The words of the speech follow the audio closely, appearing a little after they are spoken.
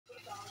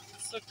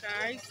So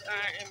guys,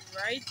 I am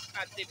right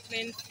at the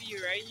playing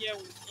field right here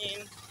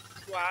within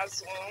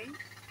Guazon,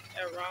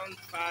 around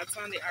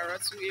Baton, the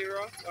Aratu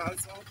area,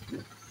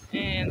 Guazon.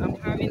 And I'm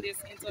having this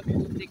interview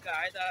with the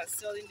guy that are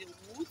selling the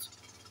wood,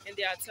 and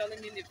they are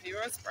telling me the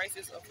various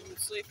prices of wood.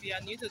 So if you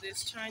are new to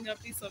this channel,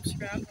 please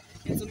subscribe.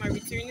 And to my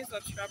returning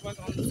subscribers,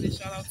 I want to say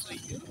shout out to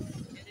you.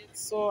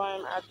 So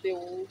I'm at the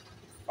wood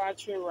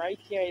factory right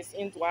here. It's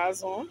in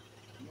Guazon,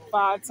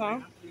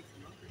 Baton,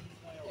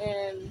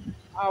 and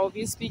I'll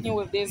be speaking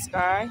with this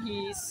guy.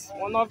 He's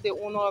one of the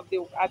owner of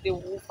the at the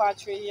wool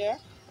factory here.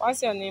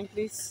 What's your name,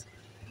 please?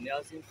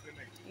 Nelson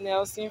Freeman.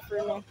 Nelson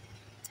Freeman.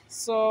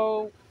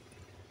 So,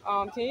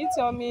 can you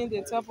tell me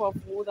the type of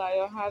wood that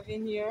you're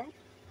having here?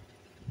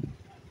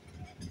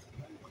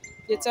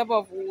 The type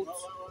of wood.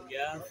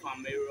 Yeah,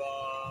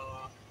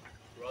 Famera,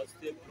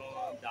 Rusty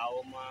Blonde,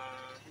 Daoma,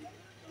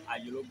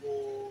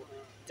 Ayulobo,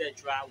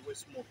 Tetra, with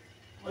smoke.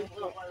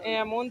 And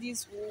among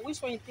these wood, which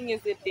one you think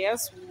is the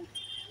best wood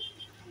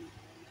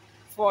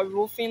for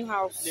roofing The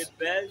house?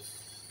 best,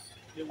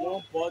 the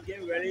one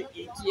bargain ready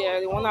eat, Yeah,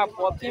 the one that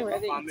working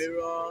ready.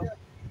 Famera,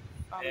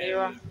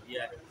 Amira,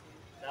 yeah,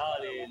 now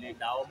the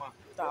Daoma,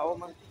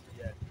 Taoma,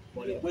 yeah.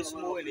 But the yeah, with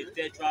smoke and the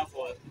Tetra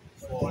for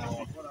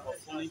furniture, for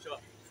furniture wood.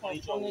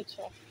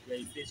 furniture. Yeah,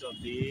 it fits a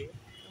bed,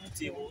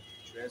 table,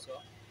 dresser.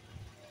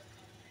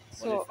 But the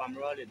So,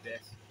 Famera the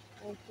best.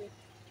 okay.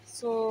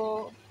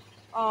 So,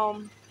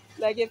 um,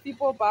 like if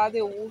people buy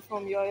the wood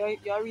from you,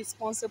 you're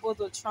responsible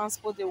to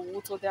transport the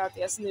wood to their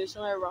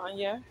destination around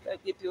here,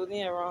 like the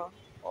building around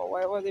or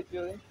wherever the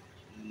building.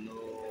 No,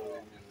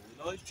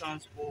 no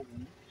transport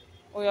wood.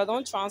 Or you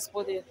don't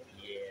transport it.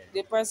 Yeah,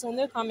 The person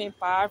they come and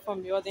buy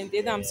from you, then they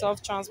yeah,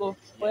 themselves transport.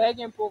 yeah. But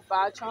you can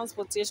provide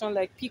transportation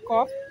like pick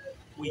up.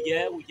 We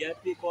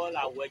get people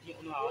that working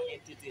on our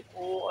entity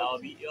Or that will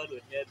be here to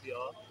help you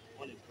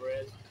on the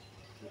press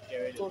to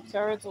carry the to wood.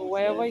 carry to Yeah,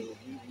 wherever. to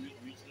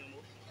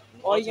reasonable.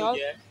 We Or also you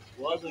get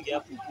we also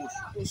get pupus.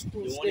 push The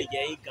push one they it.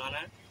 get in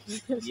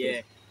Ghana.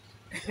 Yeah.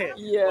 We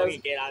Yes. can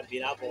get that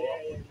bit up or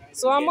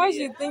So we how get it much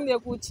here. you think they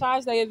could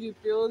charge like if you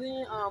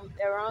building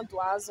around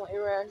Dwazon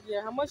area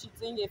here? How much you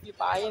think if you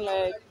buying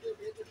like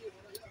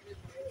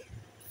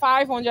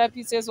 500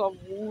 pieces of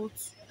wood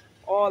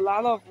or a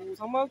lot of wood?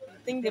 How much you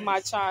think they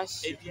might charge?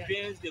 It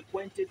depends the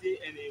quantity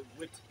and the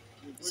width.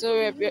 So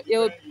it'll You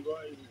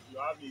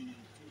have the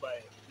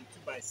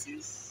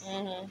 2x6.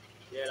 mm-hmm.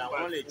 Yeah, that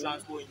one they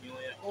transport in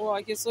here. Oh,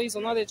 okay, so it's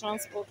another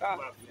transport car.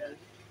 Yeah.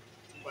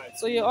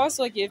 So you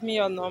also gave me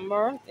your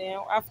number. Then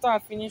after I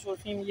finish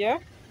with him here,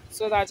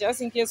 so that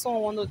just in case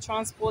someone want to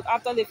transport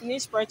after they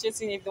finish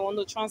purchasing, if they want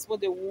to transport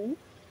the wool,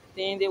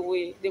 then they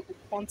could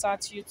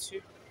contact you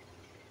too.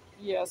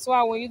 Yeah, so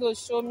I want you to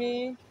show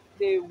me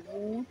the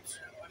wood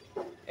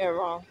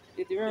around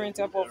the different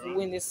type of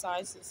wood in the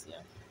sizes. Yeah.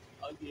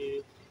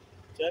 Ok,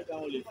 check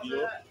out le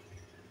filo.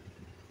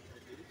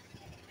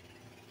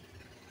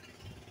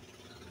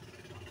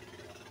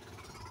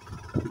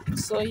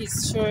 So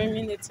he's showing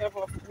me the type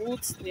of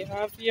woods they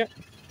have here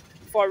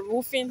for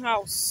roofing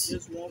house.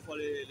 This one for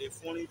the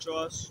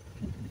furnitures.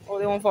 Or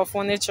the one for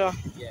furniture.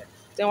 Yeah,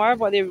 Then what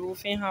about the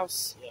roofing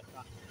house? yeah.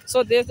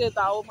 So this is the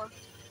Taoma,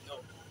 No,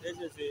 this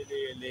is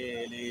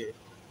the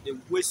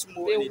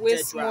Wismo the and the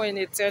Wismo Tetra and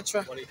the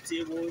Tetra. for the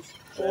tables,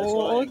 dresser,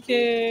 Oh, and table.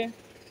 okay.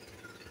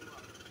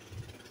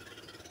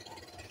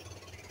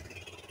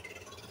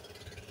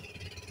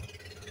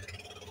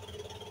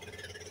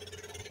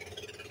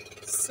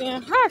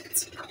 Saying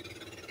hot.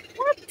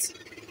 What?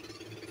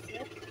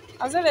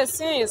 I said the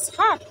saying is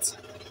hot.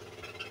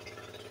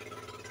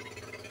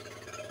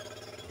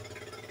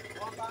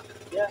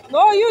 Yeah,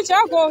 No, you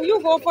just go.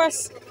 You go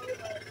first.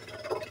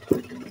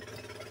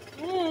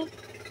 Mm.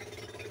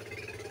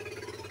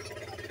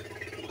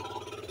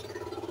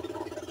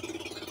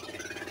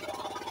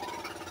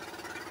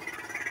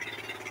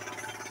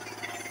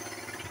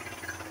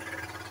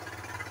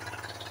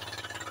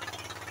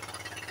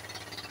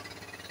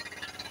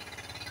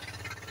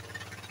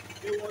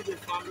 they want the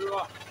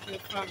Famira. The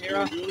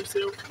camera. We use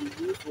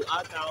to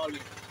add our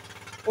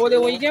Oh, the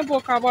one you can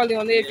put carbon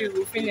on there if you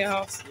roofing the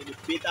house. with the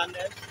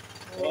bitterness.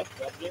 Oh.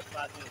 The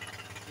pattern.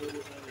 So this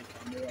one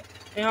is Famira.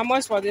 And how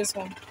much for this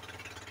one?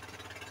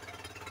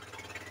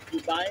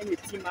 You buying the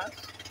Timas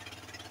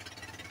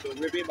to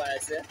rip it by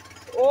itself.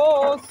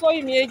 Oh, so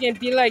you mean it can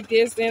be like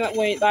this? Then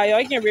when you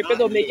can repair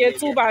to make it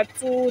 2 by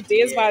 2,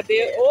 days by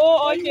day.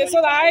 Oh, When okay. you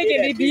So that buy it can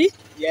it be like big. this,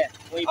 yeah.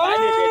 When you buy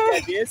it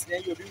like this,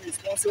 then you'll be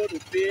responsible to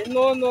pay.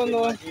 No, no, the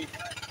no. machine.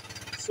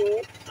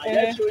 So I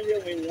just show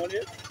you when you want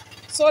it.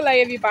 So like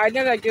if you buy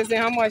them like this,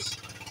 then how much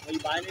When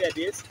you buy it like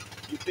this,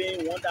 you pay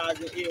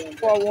 1,800.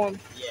 for one?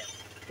 Yeah.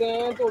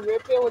 Then to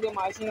repair with the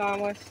machine, how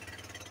much?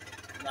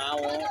 Now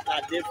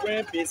a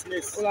different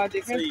business. Well, So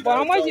different. you But how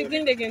gotta much tell you them.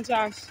 think they can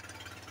charge?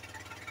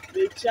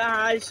 They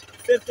charge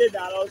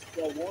 $50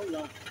 for one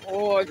lamp.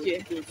 Oh, okay.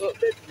 To So,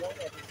 split one of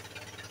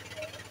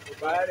it. To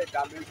buy the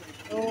dimension.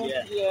 oh,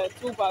 Yeah. yeah,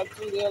 2 by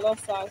 2, the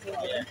other size.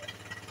 Yeah.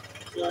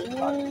 So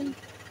Mm,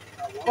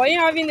 But you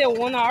having the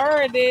one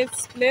already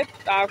split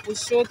that I could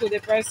show to the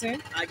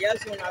person. I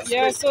guess when I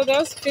Yeah, split, so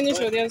just finish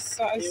but with this it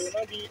will size.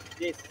 not be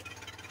this.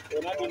 It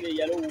will not be the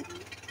yellow wood.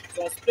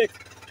 So split.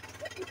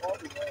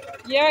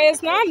 Yeah,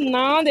 it's not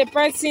now the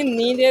person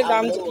needed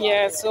I them. know, I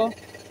Yeah, know. so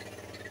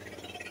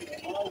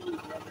All wood,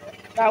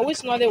 that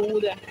which not the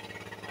wood.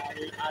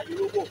 I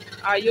yellow wood.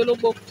 Yellow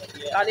book.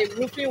 Yeah, That the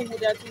roofing wood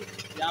there too.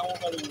 that one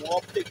for the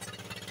wall plate.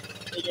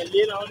 They can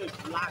lay down the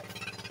black.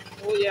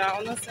 Oh yeah, I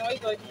understand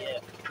what you're talking. Yeah.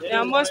 Then Yeah,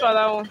 how the much for one,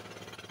 that one?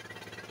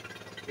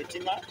 the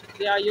timber,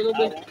 They are yellow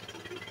book.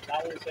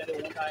 that one send the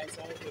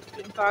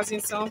 1,750.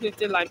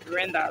 1,750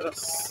 Liberian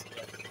dollars.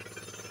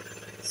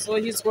 So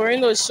he's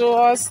going to show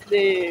us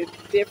the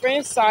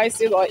different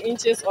sizes or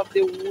inches of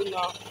the wood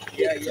now.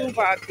 The Yeah, 2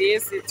 by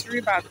this, the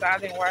 3 by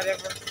that, and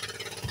whatever.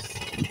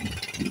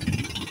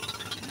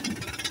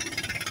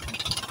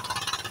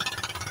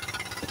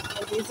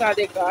 So these are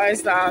the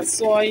guys that are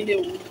sawing the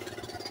wood.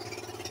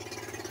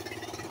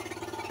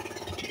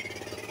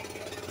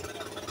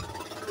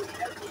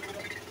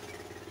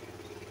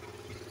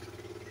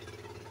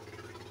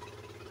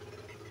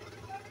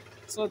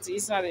 So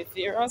these are the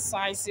various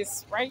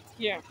sizes right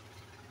here.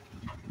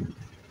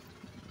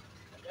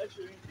 Just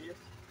showing this,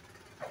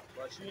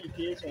 but showing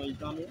this when you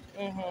come in,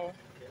 Mm-hmm.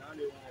 they don't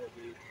know one of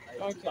the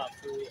like 2 Okay. by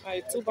 4.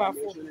 A 2 by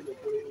 4. Showing the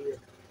pole here.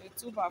 A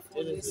 2 by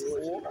 4 This this is is.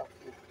 the 4.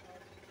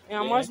 And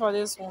how much Then for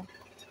this one?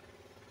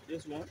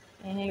 this one,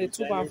 Mm-hmm. The we 2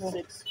 send by it 4.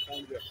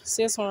 600.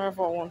 600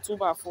 for one. 2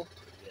 by 4.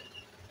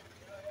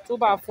 Yeah. 2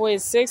 by 4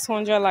 is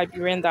 600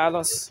 Liberian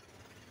dollars.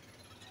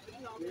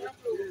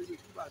 This is 2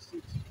 by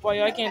 6. But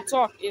you can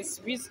talk.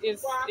 It's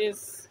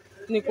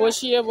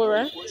negotiable,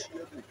 right?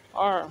 Negotiable.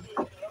 Or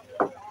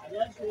I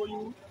just show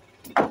you,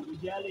 we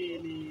get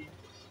the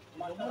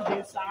normal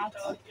day size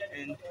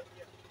and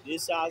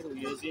this size we're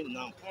using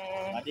now.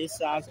 But this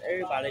size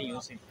everybody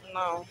using.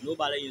 no.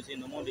 Nobody using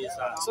normal day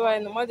size. So I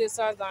know what the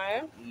size down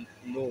here.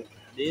 No.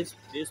 This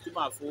 2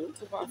 by 4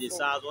 2 by is the 4.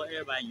 size what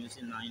everybody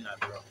using now in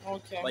Liberia.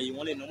 Okay. But you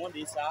want the normal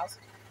day size,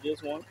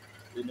 this one,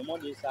 the normal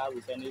day size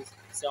we send is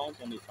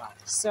 725.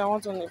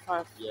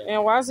 725. Yeah.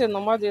 And what's the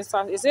normal the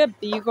size? Is it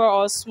bigger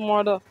or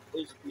smaller?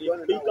 It's bigger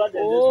than this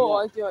Oh,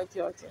 one. okay.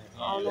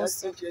 I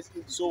understand.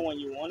 So when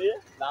you want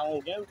it, that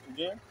one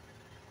again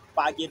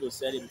pack it to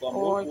sell it because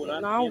Oh, most people okay.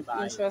 don't Now can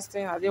buy it.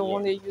 interesting. I didn't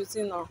want to use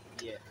it now.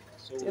 Yeah.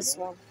 So This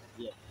one.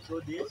 yeah. So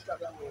this is the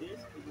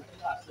 2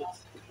 by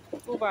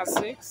 6. 2 by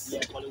 6. Yeah,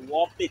 for the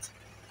wall plate.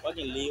 What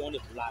can lay on the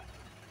block.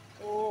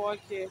 Oh,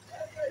 okay.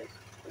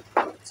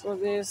 So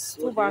this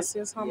So 2 by this,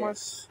 6, how yeah, much?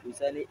 we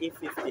sell it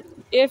 850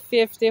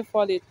 850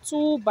 for the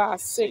 2 by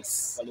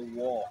 6 for the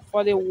wall.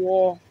 for the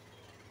wall.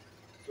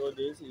 So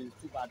this is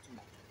 2 by 2.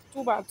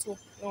 2 by 2.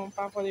 No,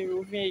 back for the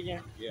roofing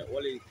again. Yeah,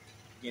 all it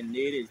can lay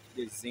is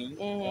the zinc.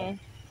 Mm-hmm.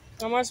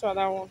 How much for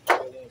that one?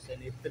 So we sell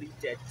it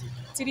 330.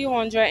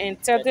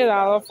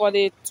 $330 for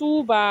the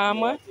 2 by how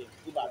much?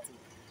 2 by 2.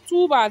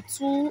 2 by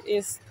 2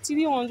 is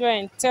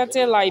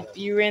 330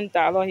 Liberian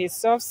dollar. He's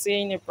self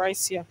saying the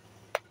price here.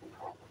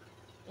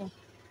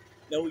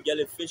 Then we get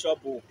a facial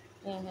bowl.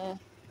 Mm-hmm.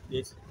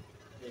 This.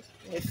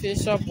 The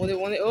fish shop, but they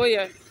want it. Oh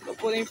yeah, they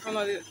put it in front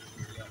of it.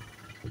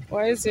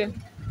 What is it?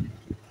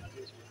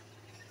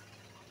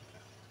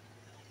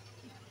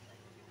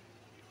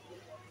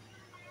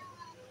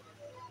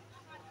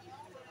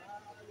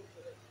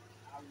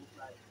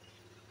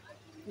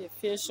 The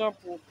fish shop.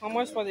 How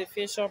much for the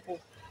fish shop?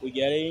 We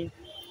getting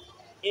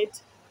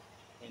 8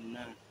 and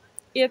 9.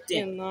 8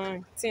 10. and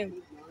 9, 10.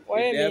 What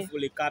do If you mean? therefore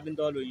the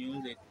carpenter will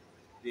use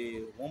the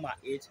 1 by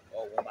 8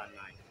 or 1 by 9.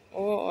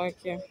 Oh,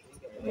 okay.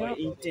 Or Yeah.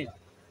 in 10.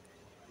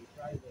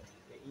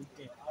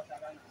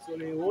 So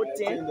the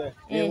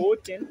Mm. whole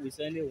 10 we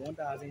send it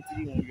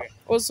 1,300.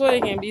 Also,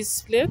 it can be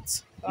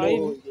split.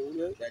 No,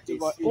 that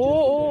is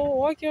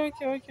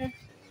Okay.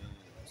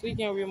 So you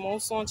can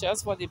remove some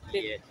just for the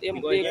plate. yeah. They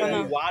Because you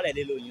gonna. wild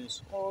they don't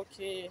use.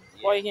 Okay.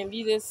 But it can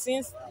be the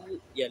since.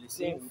 Yeah, the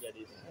same we get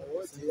this.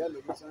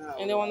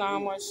 And then how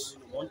much?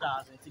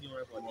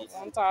 1,300 for this.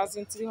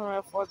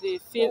 1,300 for the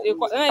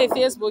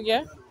Facebook,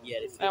 yeah? Yeah,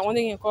 the I first. want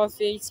to call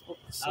Facebook.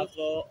 So, After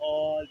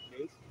all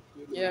this,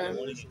 yeah, I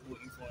want to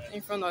put in for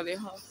in front of the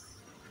house.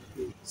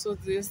 So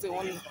this is the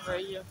one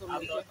right here to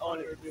make after it. all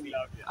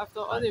the After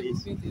all the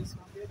roofing, this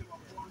one.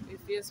 The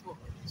Facebook.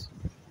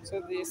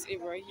 So this is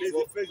right here.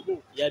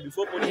 Facebook. Yeah,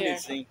 before putting Yeah.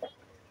 this thing.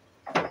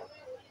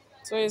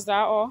 So is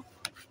that all?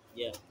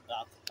 Yeah,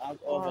 that's all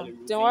for the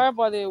roofing. Don't worry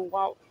about the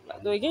wow.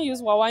 They can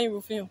use Wawa in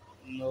roofing.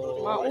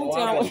 No, My own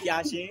one thing. for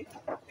cashing.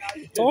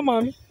 Oh,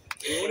 mommy.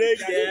 We only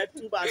get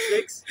 2 by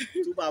 6,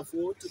 2 by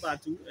 4, 2 by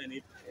 2,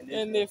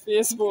 And the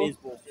Facebook.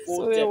 Facebook.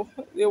 So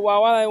the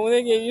Wawa, like, when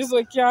they get used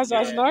to cash,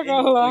 I should not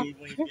gonna lie. When you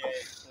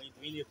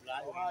doing the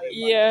plan,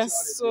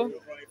 Yes. So.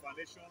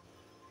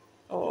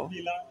 Oh,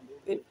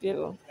 the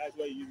pillow. that's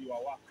why you use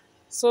your work.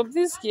 So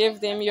please give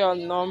them your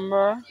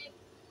number.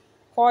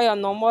 Call your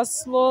number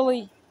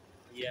slowly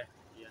Yeah,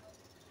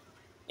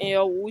 and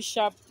your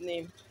WhatsApp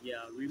name.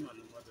 yeah, read my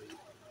number to you.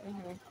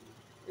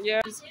 Mm-hmm.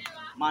 Yeah.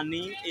 My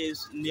name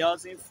is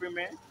Nelson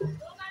Freeman,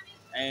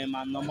 and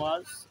my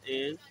numbers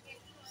is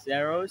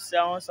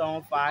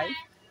 0775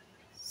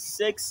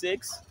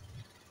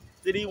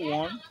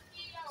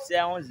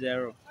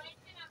 663170.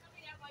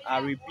 I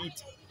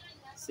repeat,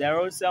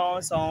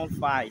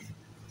 0775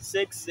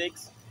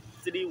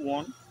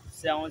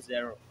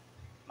 663170.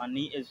 My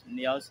name is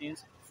Nelson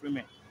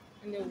Freeman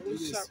In the wood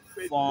shop.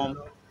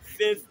 from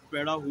Fifth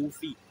Brother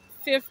Hoofy.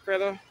 Fifth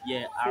brother.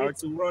 Yeah,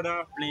 R2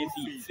 brother plain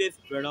feet. Fifth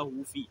Brother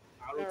Hoofy.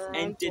 Around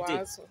And Tete.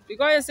 Dwazo.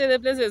 Because you say the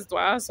place is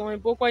Dwazo,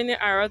 and Boko in the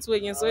Aratu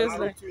again, so it's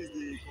like. R2 is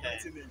the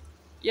community name.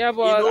 Yeah,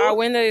 but You know- I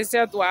went there, they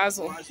said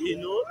Dwazo. You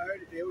know,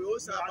 They will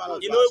also have Palo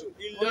you Dwazo. know,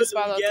 Always we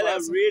follow get like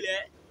Dwazo.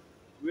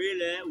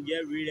 we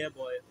get really,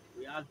 but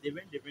we have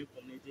different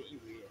community in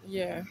real.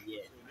 Yeah.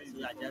 Yeah. So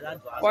like that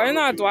Dwazo. But you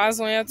know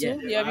Dwazo here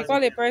too? Yeah, Yeah,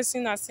 because the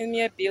person that sent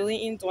me a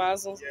billing in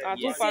Dwazo. I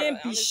do Yeah. same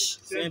beach.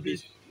 Same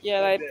beach.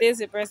 Yeah, like place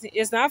the person.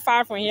 It's not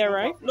far from here,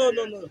 right? No.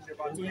 It's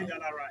about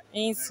 $20 right.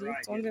 Ain't see,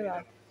 Right,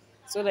 $20.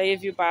 So like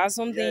if you buy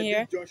something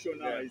here, Big junction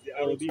now is the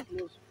It'll be R2.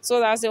 close. so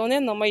that's the only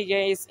number you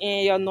get is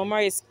and your number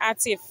is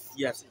active.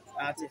 Yes.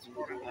 Artist.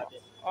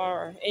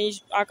 Or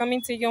and I come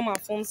and take you on my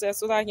phone set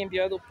so that I can be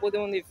able to put it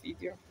on the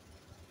video.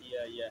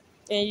 Yeah.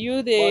 And you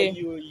But the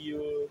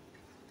you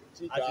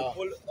I should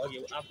pull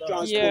okay after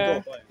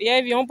yeah. Yeah,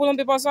 if you don't put on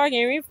paper so I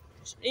can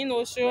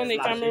show on the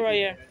camera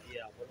Yeah.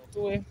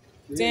 to it.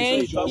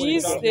 Then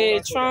he's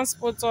the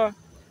transporter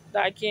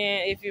that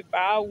can, if you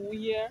buy wood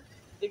here,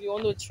 if you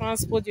want to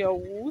transport your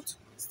wood,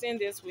 stand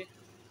this way.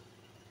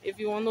 If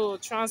you want to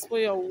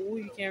transport your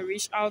wood, you can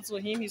reach out to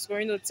him. He's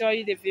going to tell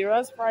you the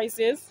various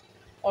prices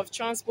of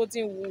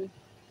transporting wood,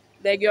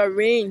 like your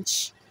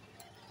range.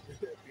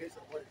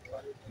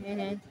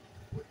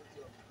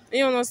 Mm-hmm.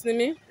 You understand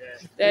me?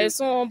 Yeah. There is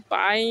someone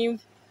buying.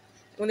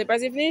 When the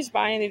person finish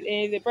buying it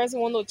and the person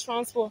want to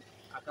transport,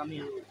 I come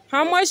here.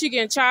 how much you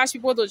can charge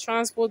people to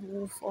transport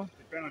wood for?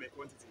 Depend on the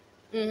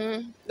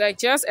quantity. Like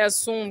just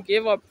assume,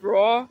 give a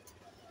broad.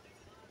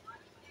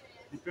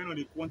 Depend on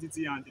the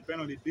quantity and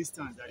depend on the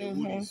distance that the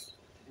wood is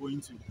going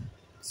to.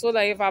 So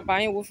like if I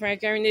buy wood from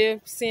carrying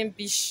the same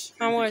beach,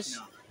 how much?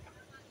 Now,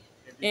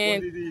 if the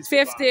And quantity is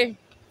 50.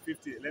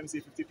 50, let me say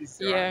 50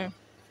 pieces. Yeah. Around.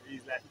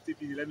 It's like 50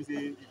 pieces. Let me say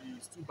if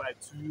it's 2 by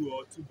 2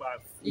 or 2 by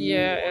 4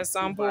 Yeah, or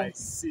example. 2 by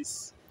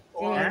 6.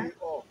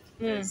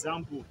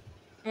 Example.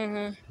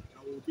 Mm-hmm.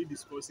 I will be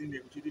discussing the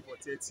opportunity for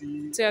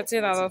 30.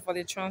 $30 for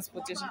the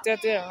transportation.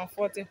 30 and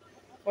 40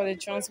 for the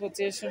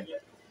transportation.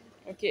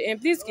 Okay, and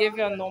please give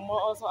your number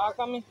also. I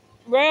come in.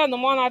 Where your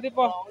number now,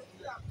 people?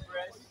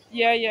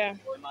 Yeah.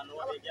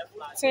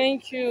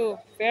 Thank you.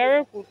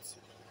 Very good.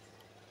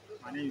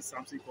 My name is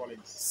Samson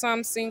Collins.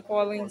 Samson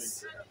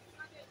Collins.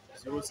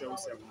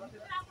 077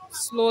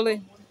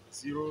 Slowly.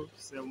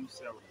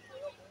 077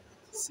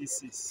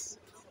 66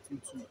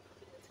 22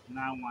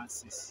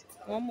 916.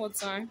 One more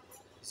time.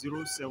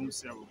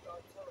 077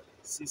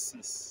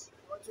 66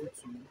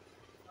 22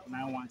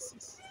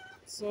 916.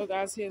 So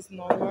that's his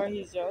number.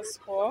 He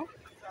just called.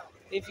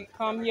 If you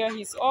come here,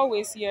 he's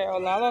always here. A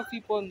lot of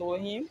people know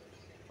him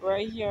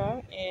right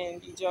here.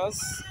 And you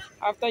just,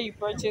 after you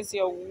purchase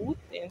your wood,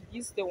 then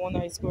he's the one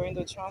that is going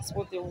to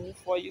transport the wood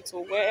for you to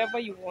wherever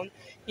you want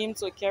him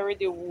to carry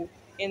the wood.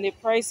 And the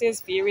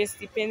prices varies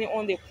depending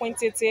on the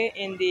quantity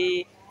and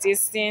the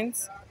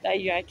distance that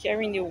you are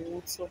carrying the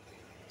wood to.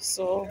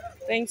 So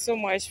thanks so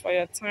much for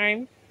your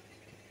time.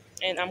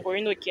 And I'm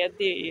going to get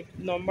the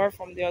number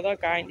from the other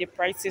guy and the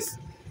prices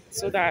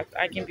so that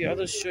I can be able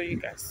to show you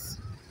guys.